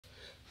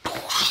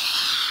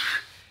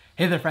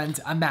Hey there friends,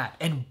 I'm Matt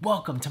and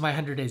welcome to my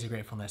 100 Days of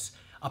Gratefulness,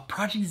 a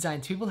project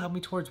designed to be able to help me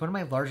towards one of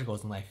my larger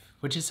goals in life,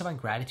 which is to find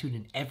gratitude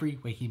in every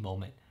waking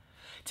moment.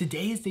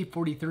 Today is day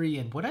 43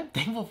 and what I'm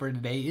thankful for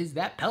today is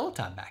that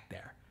Peloton back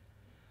there.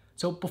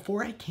 So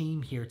before I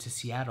came here to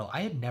Seattle,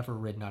 I had never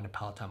ridden on a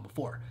Peloton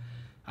before.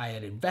 I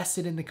had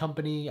invested in the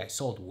company, I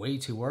sold way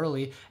too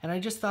early, and I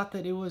just thought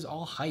that it was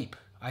all hype.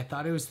 I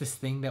thought it was this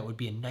thing that would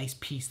be a nice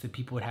piece that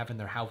people would have in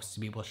their house to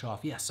be able to show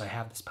off, yes, I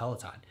have this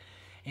Peloton.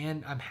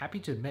 And I'm happy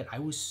to admit I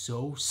was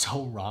so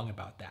wrong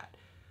about that.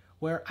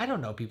 Where I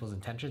don't know people's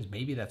intentions,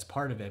 maybe that's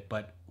part of it,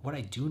 but what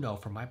I do know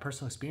from my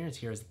personal experience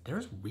here is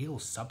there's real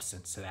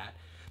substance to that.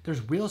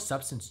 There's real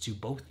substance to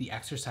both the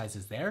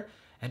exercises there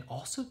and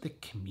also the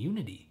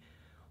community,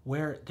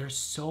 where they're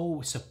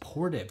so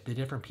supportive, the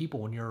different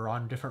people when you're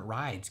on different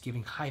rides,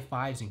 giving high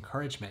fives,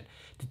 encouragement.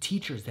 The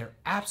teachers, they're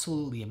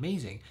absolutely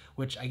amazing,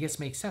 which I guess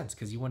makes sense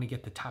because you want to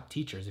get the top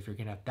teachers if you're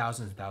going to have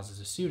thousands and thousands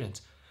of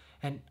students.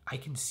 And I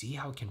can see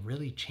how it can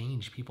really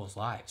change people's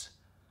lives.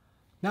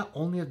 Not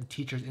only are the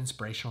teachers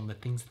inspirational in the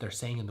things that they're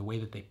saying and the way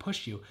that they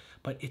push you,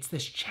 but it's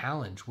this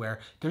challenge where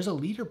there's a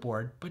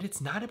leaderboard, but it's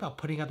not about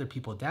putting other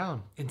people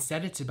down.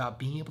 Instead, it's about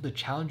being able to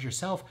challenge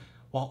yourself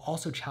while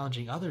also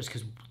challenging others,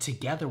 because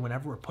together,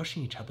 whenever we're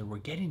pushing each other, we're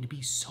getting to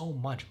be so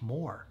much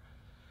more.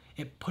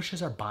 It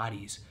pushes our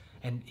bodies.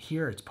 And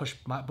here it's pushed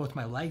both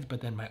my legs,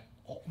 but then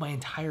my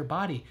entire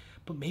body.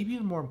 But maybe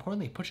even more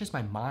importantly, it pushes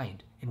my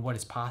mind in what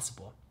is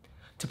possible.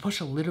 To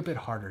push a little bit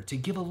harder, to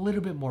give a little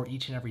bit more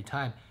each and every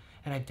time.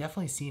 And I've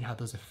definitely seen how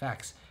those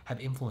effects have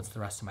influenced the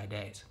rest of my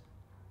days.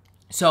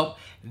 So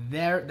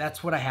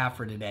that's what I have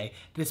for today.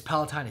 This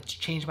Peloton, it's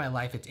changed my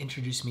life. It's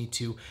introduced me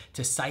to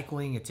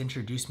cycling. It's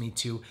introduced me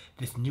to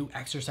this new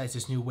exercise,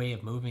 this new way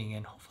of moving,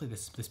 and hopefully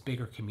this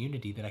bigger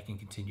community that I can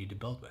continue to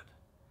build with.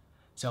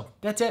 So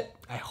that's it.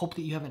 I hope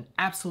that you have an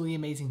absolutely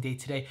amazing day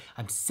today.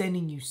 I'm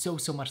sending you so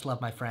much love,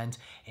 my friends.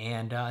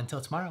 And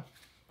until tomorrow,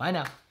 bye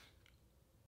now.